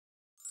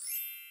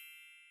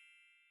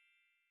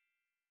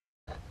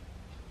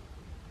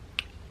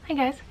Hi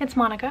guys, it's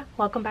Monica.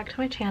 Welcome back to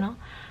my channel.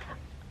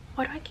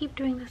 Why do I keep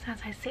doing this as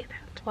I say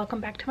that?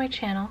 Welcome back to my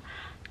channel.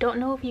 Don't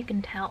know if you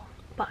can tell,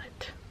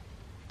 but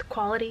the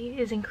quality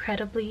is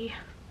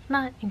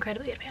not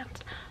incredibly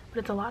advanced, but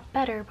it's a lot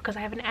better because I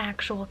have an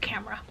actual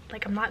camera.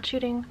 Like, I'm not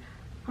shooting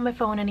on my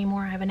phone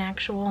anymore. I have an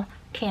actual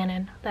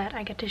Canon that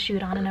I get to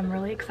shoot on and I'm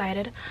really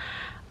excited.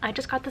 I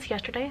just got this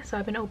yesterday, so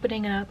I've been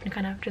opening it up and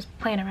kind of just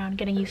playing around,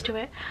 getting used to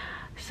it.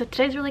 So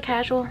today's really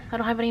casual. I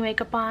don't have any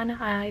makeup on.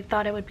 I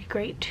thought it would be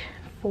great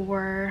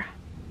for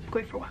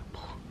what?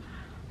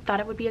 Thought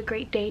it would be a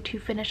great day to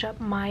finish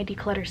up my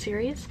Declutter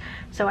series.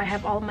 So I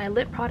have all of my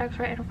lip products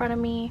right in front of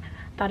me.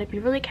 Thought it'd be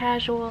really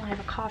casual. I have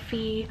a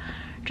coffee.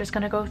 Just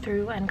gonna go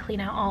through and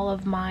clean out all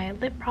of my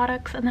lip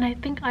products, and then I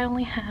think I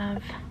only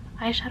have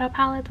eyeshadow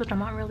palettes, which I'm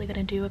not really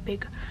gonna do a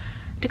big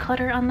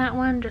declutter on that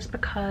one just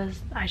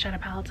because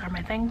eyeshadow palettes are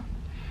my thing.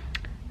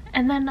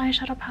 And then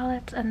eyeshadow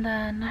palettes, and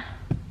then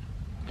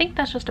I think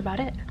that's just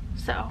about it.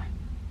 So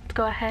let's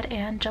go ahead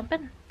and jump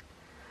in.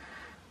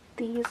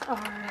 These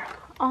are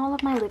all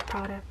of my lip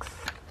products.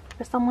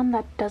 For someone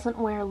that doesn't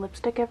wear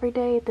lipstick every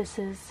day, this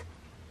is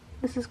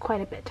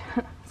quite a bit.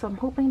 So I'm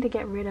hoping to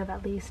get rid of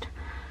at least,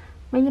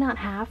 maybe not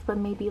half, but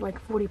maybe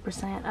like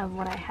 40% of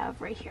what I have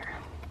right here.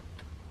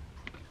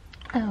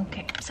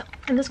 Okay, so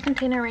in this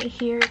container right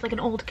here is like an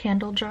old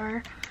candle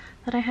jar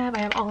that I have. I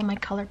have all of my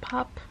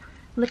ColourPop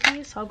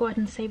lippies, so I'll go ahead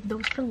and save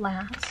those for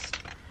last.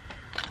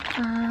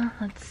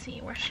 Let's see,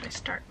 where should I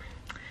start?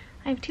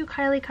 I have two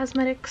Kylie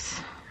Cosmetics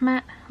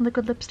matte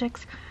liquid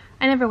lipsticks.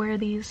 I never wear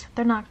these.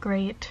 They're not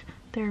great.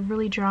 They're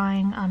really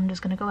drying. I'm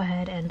just gonna go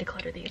ahead and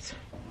declutter these.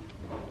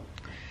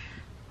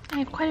 I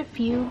have quite a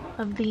few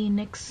of the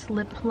NYX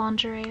lip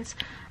lingeries.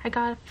 I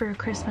got for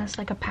Christmas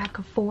like a pack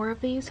of 4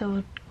 of these,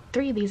 so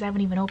 3 of these I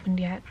haven't even opened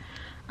yet.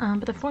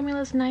 But the formula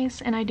is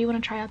nice, and I do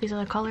want to try out these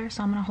other colors,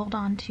 so I'm gonna hold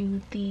on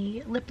to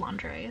the lip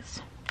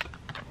lingeries.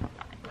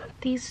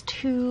 These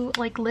two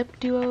like lip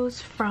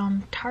duos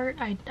from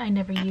Tarte I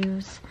never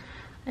use.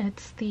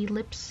 It's the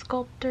Lip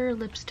Sculptor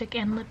lipstick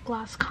and lip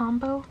gloss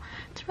combo.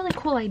 It's a really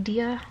cool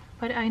idea,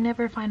 but I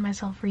never find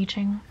myself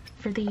reaching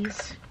for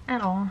these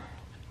at all.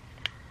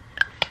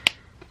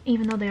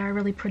 Even though they are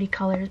really pretty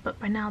colors, but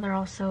by now they're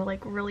also like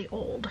really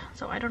old,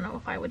 so I don't know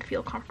if I would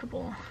feel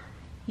comfortable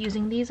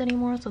using these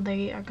anymore, so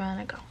they are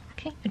gonna go.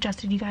 Okay,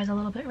 adjusted you guys a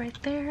little bit right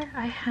there.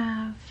 I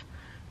have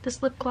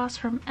this lip gloss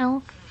from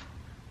e.l.f.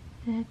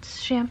 It's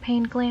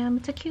Champagne Glam.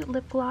 It's a cute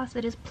lip gloss.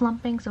 It is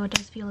plumping, so it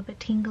does feel a bit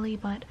tingly,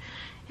 but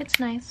it's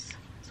nice.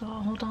 So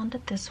I'll hold on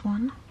to this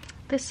one.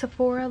 This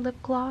Sephora lip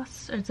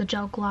gloss, it's a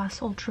gel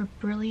gloss, ultra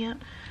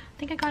brilliant. I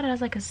think I got it as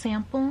like a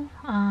sample.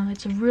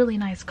 It's a really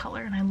nice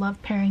color, and I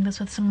love pairing this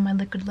with some of my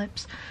liquid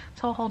lips,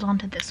 so I'll hold on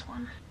to this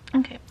one.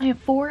 Okay, I have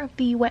 4 of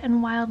the Wet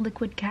n Wild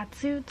liquid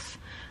catsuits.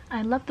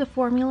 I love the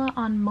formula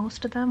on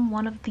most of them.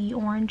 One of the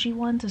orangey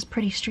ones is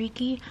pretty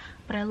streaky,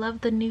 but I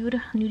love the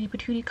nudie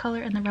patootie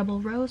color and the Rebel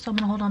Rose, so I'm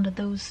gonna hold on to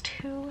those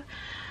 2.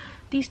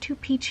 These 2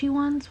 peachy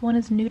ones, one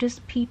is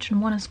Nudist Peach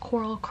and one is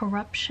Coral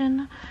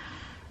Corruption.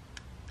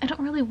 I don't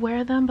really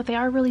wear them, but they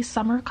are really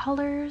summer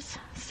colors,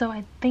 so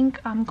I think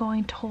I'm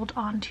going to hold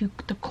on to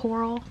the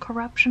Coral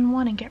Corruption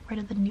one and get rid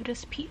of the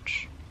Nudist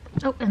Peach.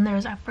 Oh, and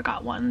I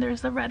forgot one.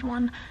 There's the red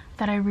one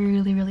that I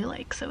really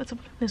like. So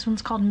this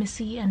one's called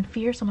Missy and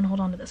Fierce. I'm gonna hold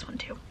on to this one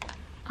too.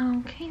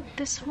 Okay,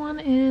 this one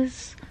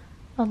is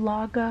a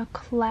Laga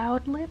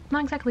Cloud Lip.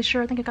 Not exactly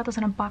sure. I think I got this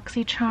in a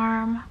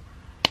BoxyCharm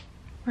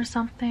or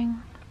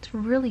something. It's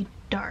really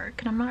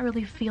dark, and I'm not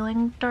really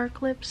feeling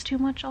dark lips too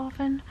much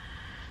often.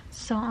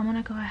 So I'm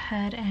gonna go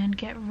ahead and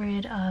get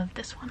rid of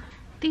this one.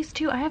 These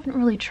 2 I haven't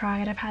really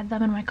tried. I've had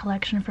them in my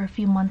collection for a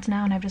few months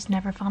now, and I've just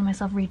never found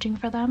myself reaching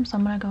for them, so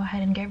I'm gonna go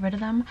ahead and get rid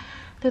of them.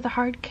 They're the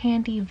Hard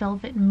Candy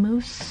Velvet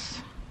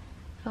Mousse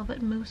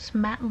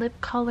matte lip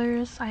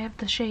colors. I have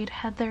the shade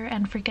Heather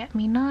and Forget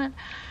Me Not.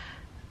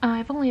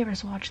 I've only ever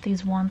swatched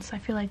these once. I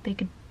feel like they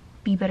could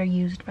be better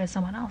used by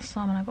someone else, so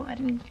I'm gonna go ahead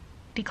and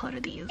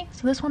declutter these.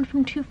 So this one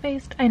from Too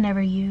Faced I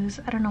never use.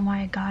 I don't know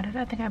why I got it.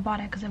 I think I bought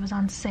it because it was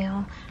on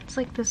sale. It's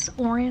like this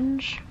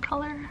orange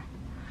color,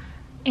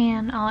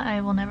 and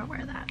I will never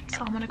wear that,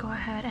 so I'm gonna go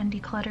ahead and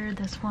declutter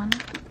this one.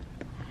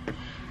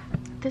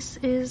 This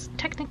is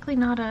technically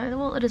not a,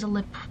 well, it is a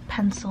lip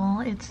pencil.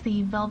 It's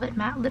the Velvet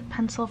Matte Lip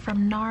Pencil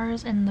from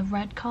NARS in the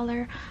red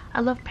color.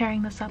 I love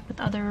pairing this up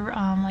with other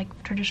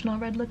like traditional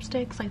red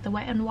lipsticks, like the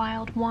Wet n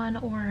Wild one,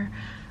 or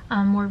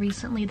more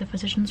recently the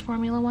Physicians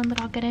Formula one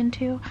that I'll get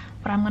into,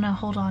 but I'm gonna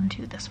hold on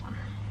to this one.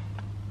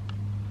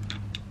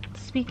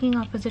 Speaking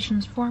of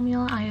Physicians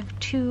Formula, I have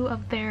 2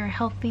 of their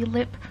Healthy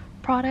Lip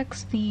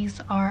products. These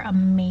are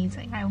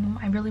amazing.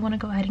 I really want to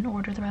go ahead and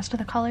order the rest of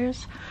the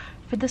colors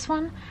for this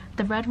one.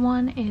 The red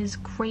one is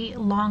great,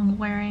 long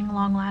wearing,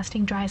 long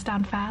lasting, dries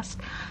down fast.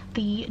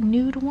 The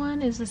nude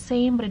one is the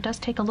same, but it does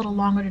take a little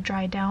longer to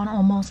dry down,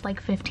 almost like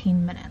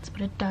 15 minutes,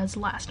 but it does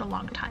last a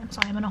long time, so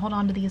I'm going to hold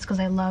on to these because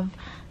I love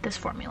this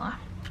formula.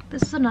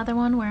 This is another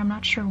one where I'm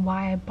not sure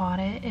why I bought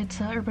it. It's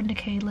a Urban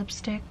Decay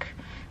lipstick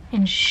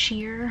in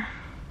sheer.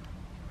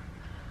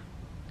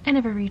 I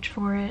never reach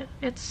for it.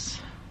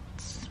 It's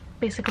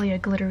basically a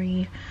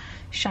glittery,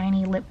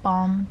 shiny lip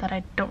balm that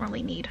I don't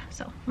really need.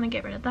 So I'm gonna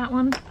get rid of that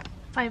one.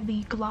 I have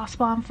the Gloss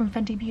Bomb from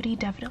Fenty Beauty,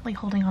 definitely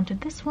holding on to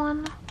this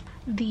one.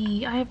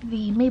 I have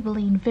the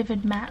Maybelline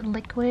Vivid Matte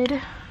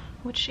Liquid.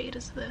 What shade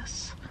is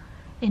this?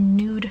 In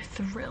Nude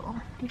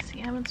Thrill. Let me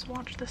see, I haven't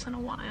swatched this in a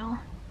while.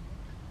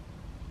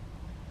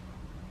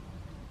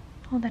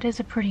 Oh, that is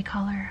a pretty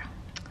color.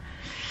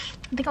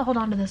 I think I'll hold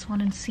on to this one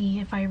and see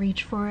if I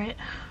reach for it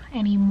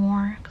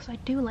anymore, because I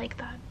do like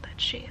that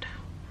shade.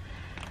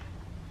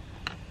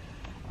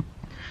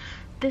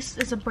 This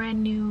is a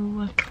brand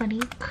new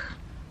Clinique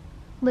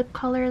lip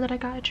color that I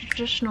got, a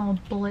traditional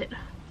bullet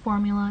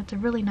formula. It's a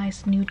really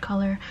nice nude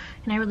color,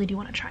 and I really do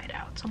want to try it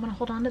out, so I'm going to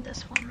hold on to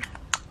this one.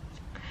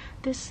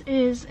 This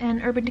is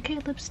an Urban Decay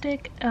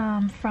lipstick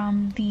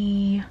from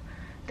the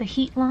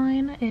Heat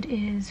line. It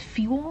is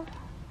Fuel,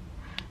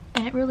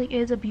 and it really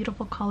is a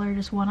beautiful color,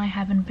 just one I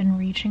haven't been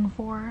reaching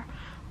for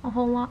a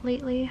whole lot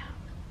lately.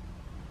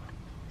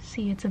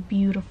 See, it's a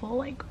beautiful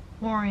like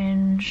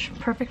orange,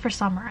 perfect for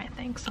summer, I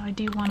think, so I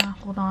do want to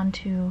hold on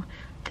to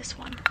this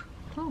one.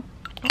 Oh.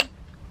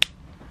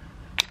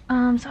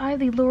 So I have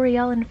the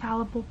L'Oreal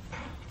Infallible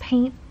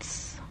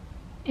Paints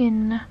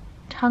in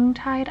Tongue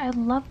Tied. I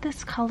love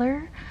this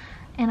color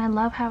and I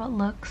love how it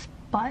looks,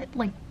 but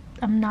like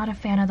I'm not a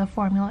fan of the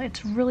formula.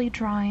 It's really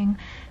drying,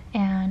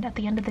 and at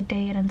the end of the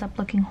day it ends up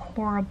looking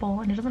horrible,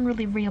 and it doesn't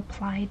really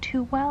reapply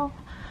too well.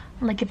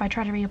 Like if I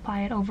try to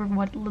reapply it over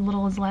what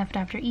little is left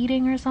after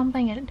eating or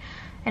something, it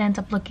ends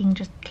up looking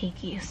just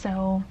cakey.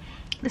 So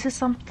this is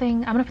something,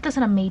 I'm gonna put this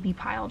in a maybe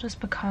pile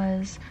just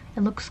because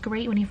it looks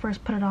great when you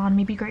first put it on,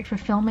 maybe great for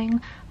filming,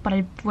 but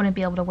I wouldn't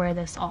be able to wear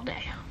this all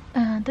day.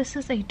 This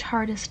is a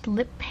Tarteist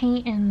lip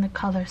paint in the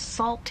color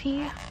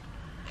Salty.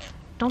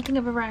 Don't think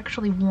I've ever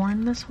actually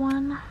worn this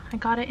one. I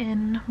got it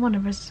in one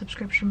of his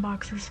subscription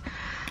boxes.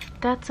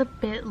 That's a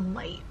bit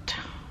light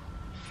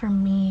for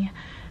me.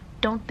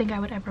 Don't think I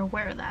would ever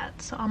wear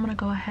that, so I'm gonna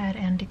go ahead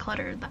and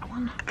declutter that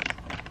one.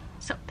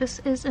 So this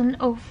is an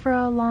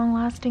Ofra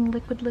long-lasting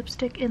liquid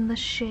lipstick in the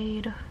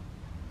shade,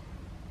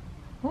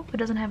 oh, it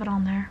doesn't have it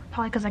on there,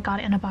 probably because I got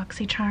it in a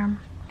BoxyCharm.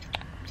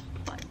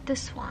 But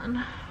this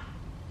one,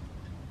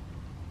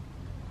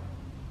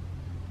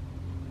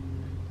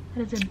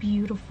 that is a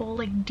beautiful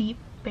like deep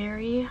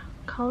berry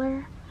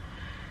color,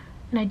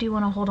 and I do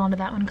want to hold on to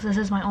that one because this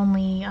is my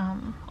only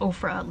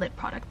Ofra lip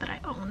product that I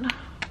own.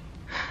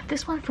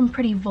 This one from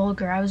Pretty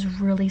Vulgar, I was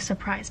really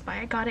surprised by.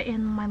 I got it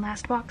in my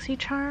last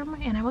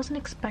BoxyCharm and I wasn't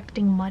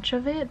expecting much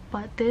of it,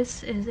 but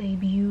this is a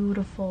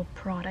beautiful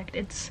product.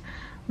 It's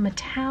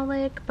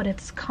metallic, but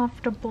it's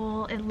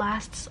comfortable. It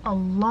lasts a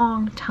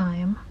long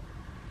time,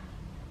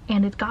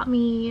 and it got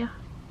me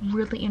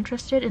really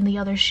interested in the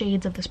other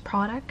shades of this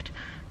product,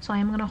 so I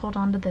am going to hold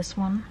on to this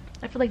one.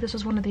 I feel like this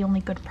was one of the only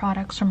good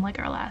products from like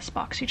our last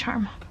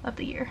BoxyCharm of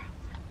the year.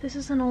 This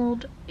is an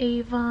old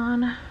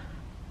Avon,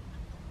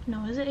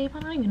 no, is it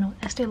Avon? I don't even know.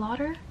 Estee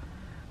Lauder?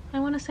 I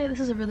want to say this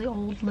is a really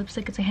old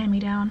lipstick. It's a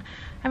hand-me-down.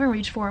 I haven't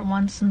reached for it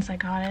once since I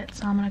got it,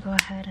 so I'm going to go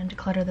ahead and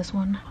declutter this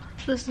one.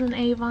 This is an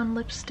Avon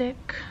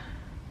lipstick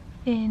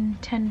in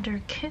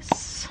Tender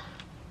Kiss.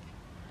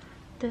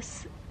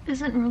 This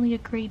isn't really a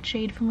great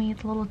shade for me.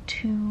 It's a little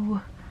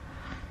too,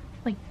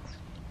 like,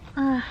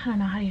 I don't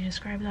know how do you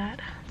describe that.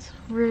 It's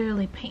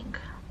really pink.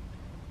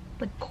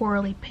 Like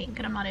corally pink,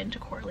 and I'm not into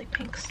corally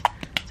pinks.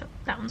 So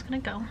that one's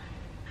going to go.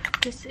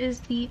 This is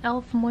the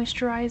e.l.f.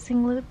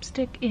 moisturizing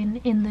lipstick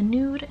in the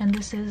Nude, and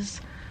this is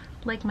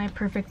like my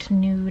perfect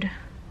nude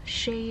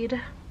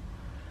shade.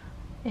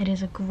 It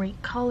is a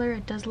great color.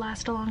 It does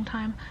last a long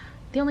time.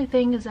 The only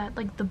thing is that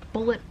like the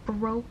bullet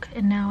broke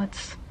and now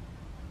it's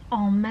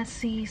all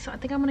messy, so I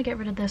think I'm gonna get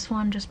rid of this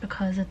one just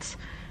because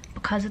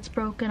it's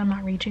broken. I'm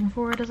not reaching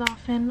for it as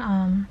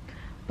often,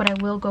 but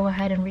I will go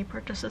ahead and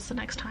repurchase this the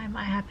next time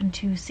I happen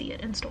to see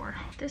it in store.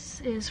 This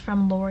is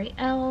from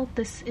L'Oreal.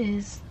 This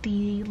is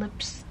the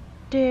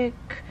lipstick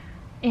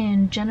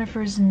in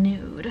Jennifer's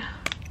Nude,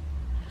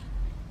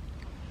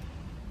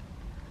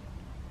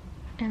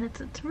 and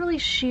it's really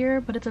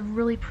sheer, but it's a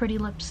really pretty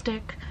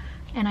lipstick,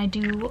 and I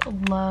do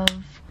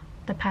love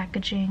the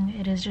packaging.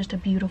 It is just a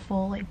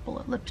beautiful like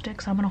bullet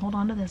lipstick, so I'm gonna hold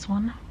on to this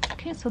one.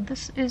 Okay, so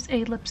this is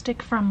a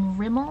lipstick from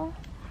Rimmel.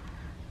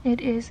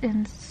 It's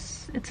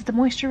the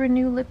Moisture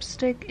Renew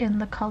lipstick in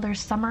the color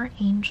Summer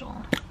Angel.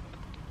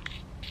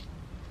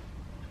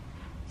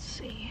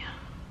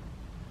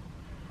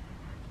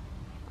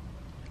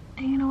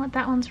 And you know what,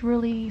 that one's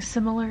really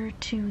similar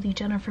to the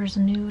Jennifer's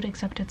Nude,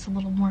 except it's a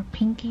little more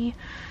pinky.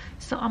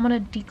 So I'm gonna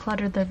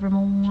declutter the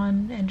Rimmel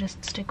one and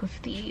just stick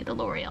with the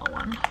L'Oreal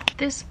one.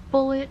 This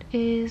bullet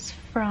is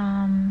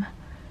from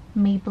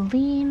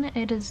Maybelline.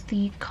 It is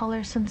the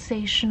Color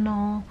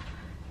Sensational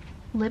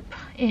lip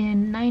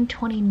in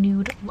 920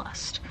 Nude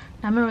Lust.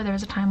 Now I remember there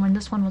was a time when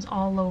this one was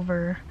all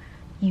over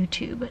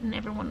YouTube and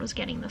everyone was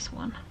getting this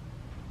one.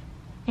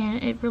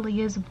 And it really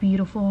is a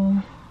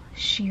beautiful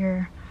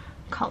sheer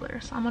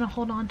color, so I'm gonna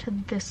hold on to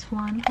this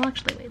one. Well,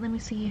 actually, wait, let me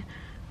see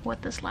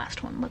what this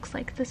last one looks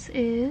like. This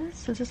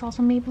is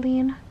also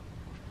Maybelline.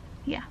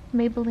 Yeah,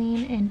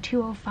 Maybelline in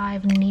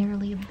 205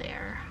 Nearly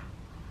There.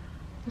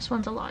 This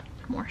one's a lot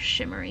more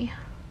shimmery.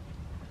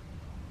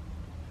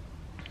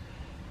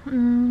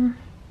 They're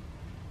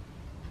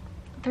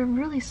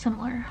really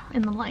similar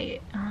in the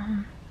light,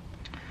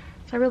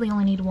 so I really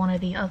only need one or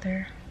the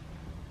other.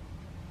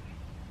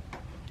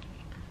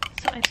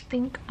 So I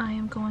think I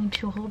am going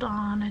to hold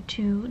on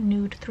to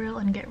Nude Thrill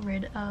and get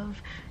rid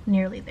of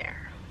Nearly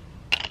There.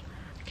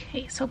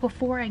 Okay, so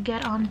before I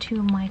get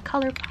onto my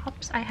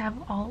ColourPops, I have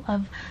all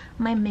of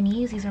my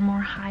minis. These are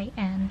more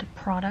high-end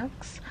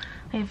products.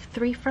 I have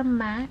 3 from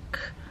MAC.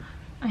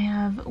 I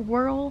have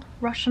Whirl,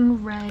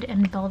 Russian Red,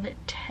 and Velvet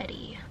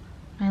Teddy.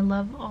 I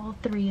love all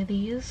 3 of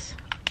these.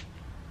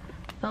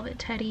 Velvet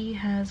Teddy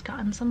has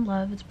gotten some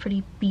love. It's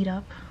pretty beat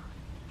up.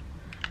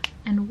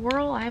 And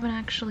Whirl I haven't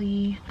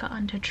actually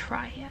gotten to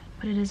try yet,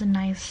 but it is a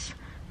nice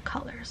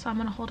color. So I'm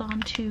going to hold on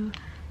to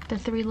the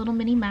 3 little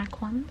mini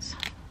MAC ones.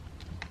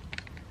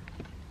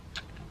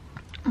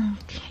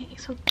 Okay,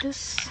 so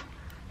this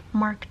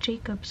Marc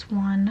Jacobs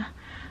one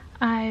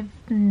I've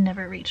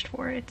never reached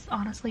for. It's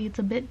honestly, it's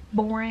a bit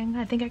boring.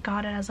 I think I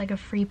got it as like a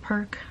free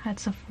perk at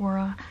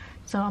Sephora,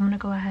 so I'm gonna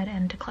go ahead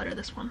and declutter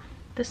this one.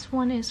 This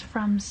one is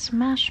from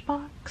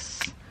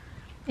Smashbox.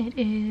 It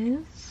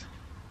is,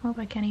 oh,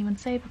 I can't even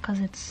say because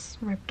it's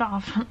ripped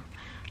off,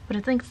 but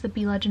I think it's the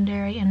Be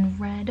Legendary in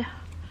red.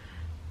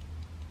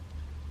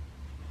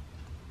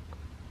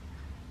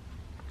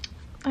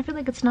 I feel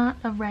like it's not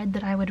a red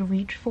that I would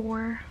reach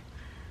for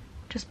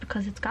just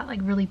because it's got like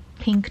really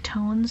pink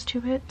tones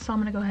to it, so I'm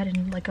gonna go ahead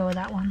and let go of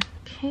that one.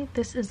 Okay,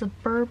 this is a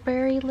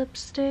Burberry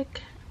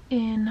lipstick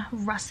in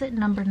Russet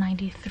number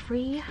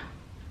 93,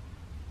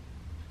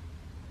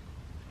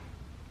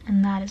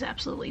 and that is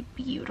absolutely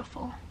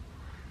beautiful.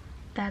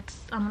 I'm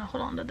gonna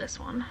hold on to this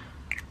one.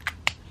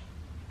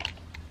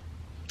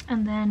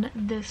 And then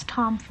this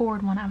Tom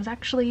Ford one, I was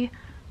actually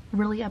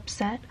really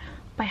upset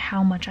by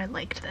how much I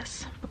liked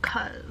this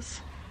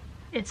because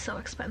it's so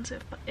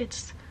expensive, but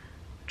it's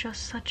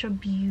just such a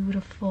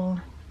beautiful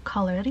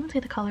color. I didn't even say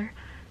the color.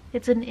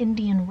 It's an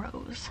Indian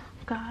rose.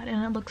 God,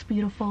 and it looks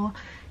beautiful.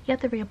 You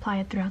have to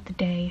reapply it throughout the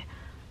day,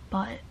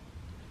 but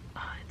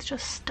it's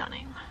just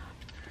stunning.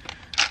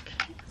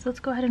 Okay, so let's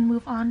go ahead and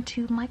move on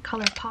to my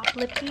ColourPop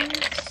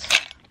lippies.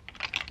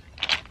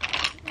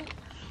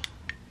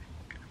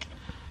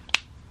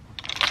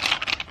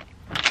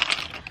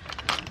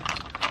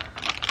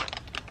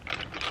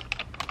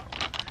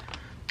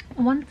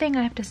 One thing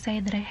I have to say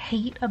that I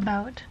hate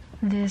about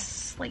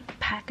this like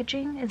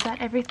packaging is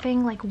that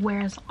everything like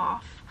wears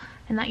off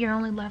and that you're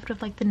only left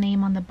with like the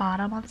name on the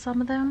bottom on some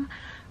of them,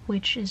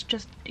 which is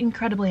just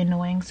incredibly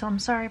annoying. So I'm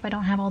sorry if I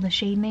don't have all the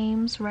shade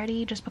names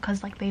ready, just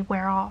because like they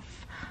wear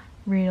off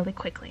really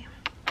quickly.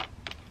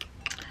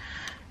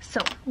 So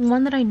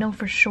one that I know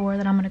for sure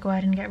that I'm going to go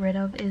ahead and get rid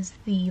of is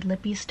the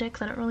lippy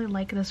sticks. I don't really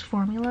like this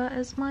formula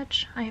as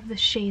much. I have the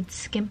shade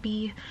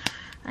Skimpy.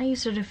 I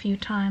used it a few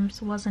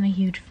times, wasn't a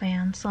huge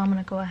fan, so I'm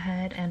gonna go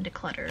ahead and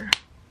declutter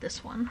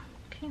this one.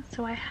 Okay,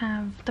 so I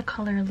have the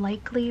color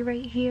Likely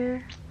right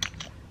here.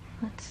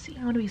 Let's see,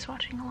 I'm gonna be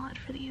swatching a lot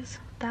for these.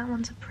 That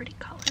one's a pretty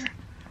color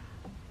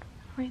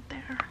right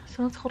there.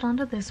 So let's hold on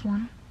to this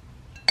one.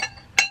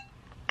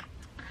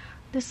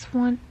 This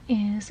one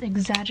is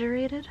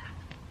Exaggerated.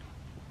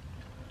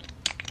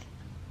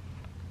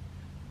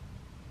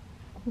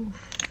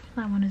 Oof,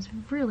 that one is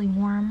really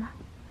warm.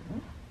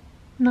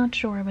 Not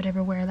sure I would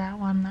ever wear that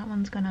one. That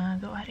one's gonna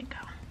go ahead and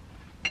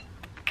go.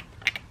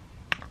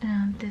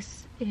 And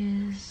this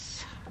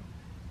is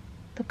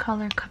the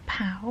color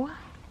Kapow.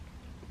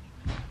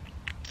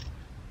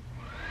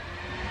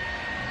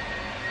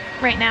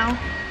 Right now,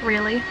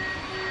 really.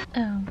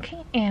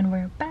 Okay, and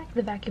we're back.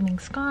 The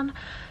vacuuming's gone.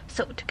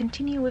 So to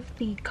continue with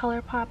the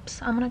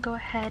ColourPops, I'm gonna go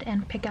ahead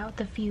and pick out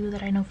the few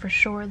that I know for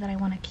sure that I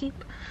want to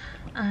keep.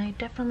 I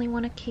definitely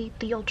want to keep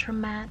the Ultra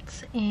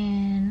Mattes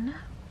in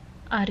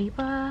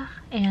Arriba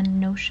and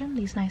Notion,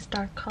 these nice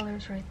dark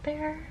colors right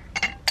there.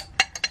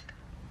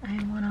 I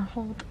want to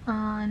hold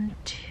on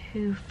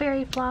to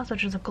Fairy Floss,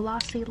 which is a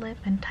glossy lip,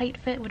 and Tight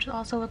Fit, which is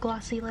also a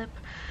glossy lip,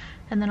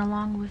 and then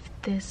along with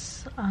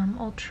this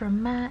Ultra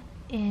Matte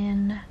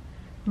in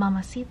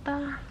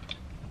Mamacita.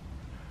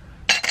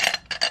 Let's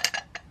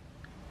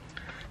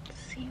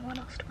see, what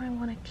else do I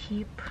want to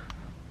keep?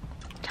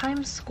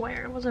 Times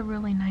Square was a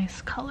really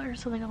nice color,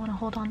 so I think I want to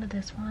hold on to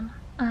this one.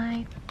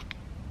 I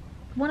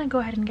want to go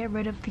ahead and get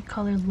rid of the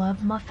color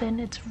Love Muffin.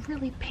 It's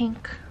really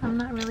pink. I'm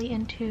not really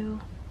into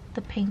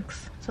the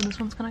pinks, so this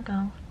one's gonna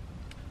go.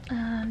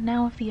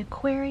 Now with the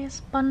Aquarius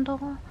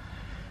bundle,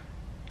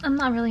 I'm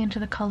not really into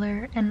the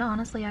color, and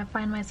honestly I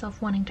find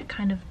myself wanting to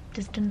kind of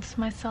distance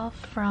myself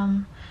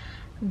from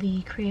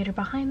the creator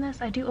behind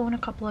this. I do own a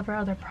couple of her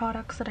other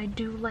products that I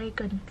do like,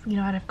 and you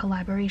know, out of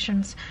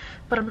collaborations,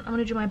 but I'm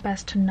gonna do my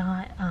best to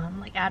not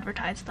like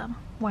advertise them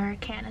where I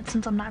can, and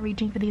since I'm not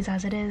reaching for these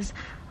as it is,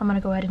 I'm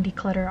gonna go ahead and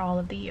declutter all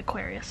of the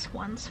Aquarius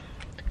ones.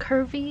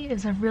 Curvy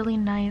is a really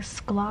nice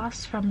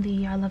gloss from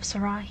the I Love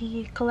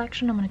Sarahi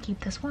collection. I'm gonna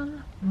keep this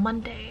one.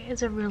 Monday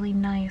is a really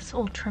nice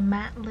ultra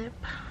matte lip.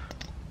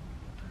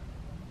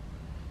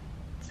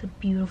 It's a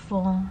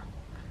beautiful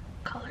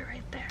color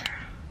right there.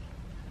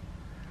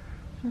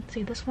 Let's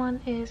see, this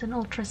one is an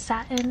ultra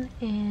satin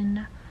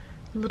in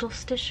little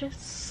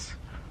stitches.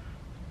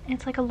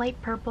 It's like a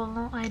light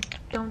purple. I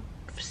don't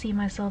see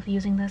myself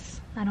using this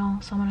at all,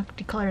 so I'm gonna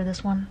declutter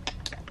this one.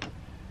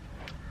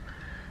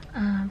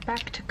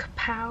 Back to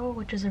Kapow,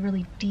 which is a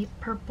really deep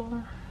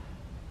purple.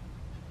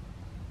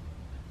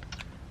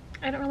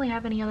 I don't really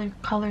have any other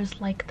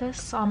colors like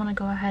this, so I'm gonna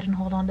go ahead and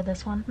hold on to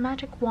this one.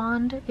 Magic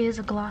Wand is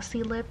a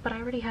glossy lip, but I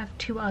already have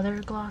 2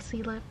 other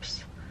glossy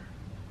lips.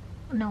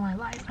 No, I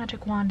lied.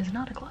 Magic Wand is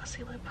not a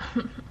glossy lip.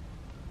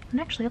 And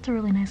actually, that's a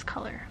really nice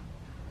color.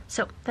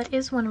 So that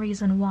is one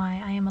reason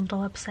why I am a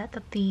little upset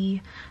that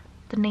the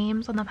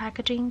names on the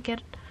packaging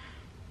get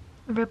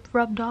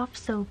rubbed off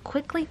so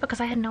quickly, because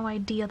I had no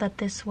idea that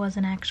this was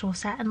an actual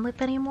satin lip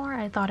anymore.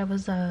 I thought it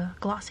was a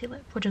glossy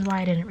lip, which is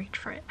why I didn't reach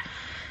for it.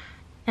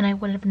 And I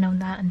wouldn't have known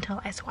that until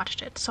I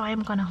swatched it. So I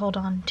am going to hold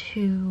on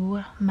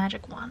to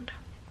Magic Wand.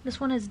 This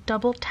one is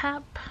Double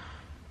Tap.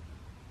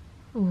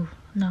 Ooh,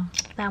 no.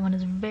 That one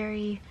is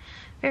very,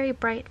 very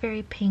bright,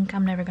 very pink.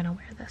 I'm never going to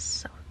wear this,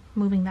 so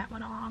moving that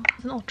one along.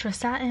 It's an Ultra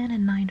Satin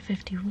in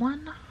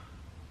 951.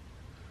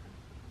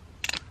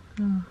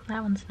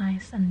 That one's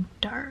nice and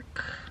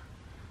dark.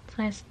 It's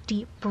a nice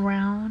deep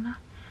brown.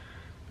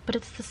 But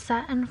it's the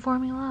satin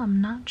formula. I'm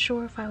not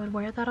sure if I would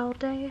wear that all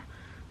day.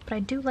 But I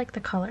do like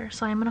the color,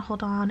 so I'm going to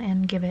hold on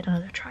and give it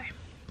another try.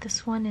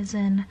 This one is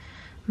in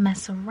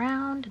Mess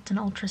Around. It's an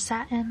Ultra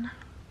Satin.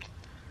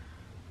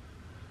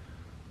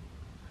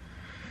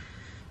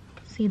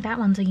 See, that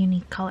one's a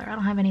unique color. I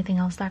don't have anything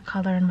else that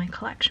color in my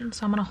collection,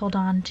 so I'm going to hold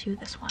on to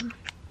this one.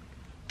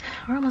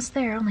 We're almost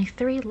there, only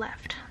 3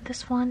 left.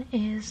 This one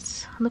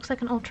is, looks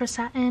like an Ultra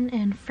Satin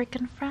in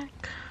Frickin' Frack.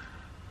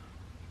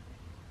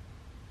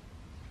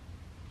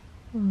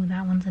 Ooh,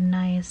 that one's a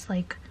nice,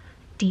 like,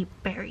 deep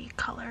berry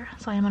color,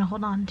 so I'm going to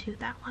hold on to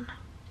that one.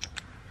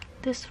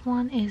 This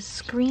one is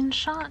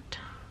Screenshot.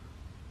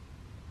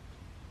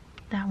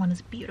 That one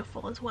is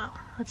beautiful as well.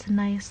 That's a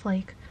nice,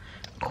 like,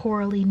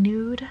 corally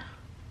nude. I'm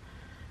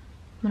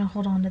going to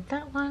hold on to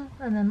that one.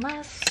 And then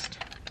last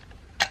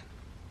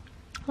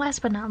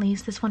but not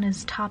least, this one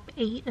is Top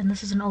 8, and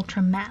this is an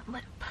ultra matte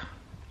lip.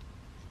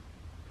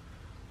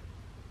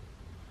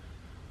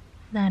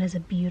 That is a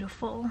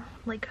beautiful,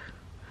 like,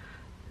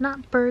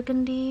 not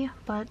burgundy,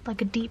 but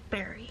like a deep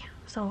berry.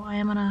 So I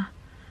am gonna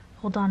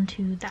hold on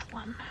to that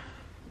one.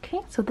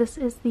 Okay, so this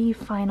is the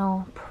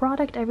final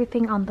product.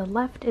 Everything on the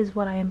left is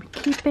what I am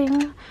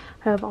keeping.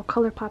 I have all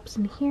color pops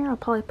in here. I'll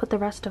probably put the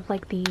rest of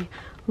like the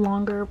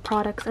longer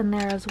products in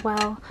there as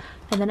well.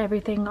 And then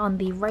everything on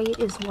the right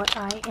is what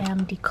I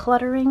am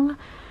decluttering.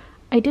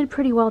 I did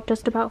pretty well,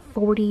 just about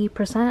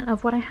 40%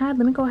 of what I had.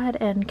 Let me go ahead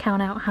and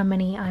count out how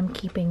many I'm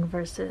keeping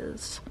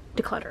versus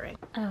decluttering.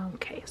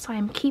 Okay, so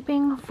I'm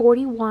keeping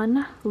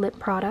 41 lip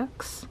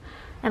products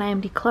and I am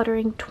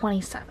decluttering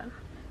 27,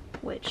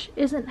 which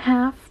isn't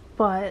half,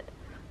 but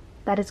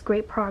that is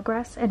great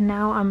progress. And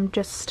now I'm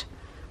just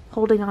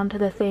holding on to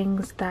the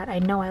things that I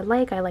know I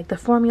like the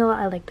formula,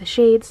 I like the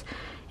shades,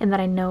 and that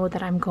I know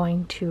that I'm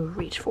going to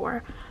reach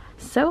for.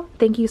 So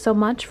thank you so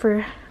much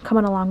for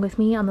coming along with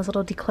me on this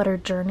little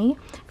declutter journey.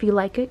 If you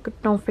like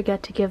it, don't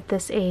forget to give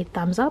this a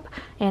thumbs up,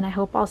 and I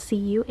hope I'll see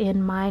you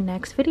in my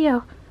next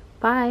video.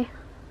 Bye!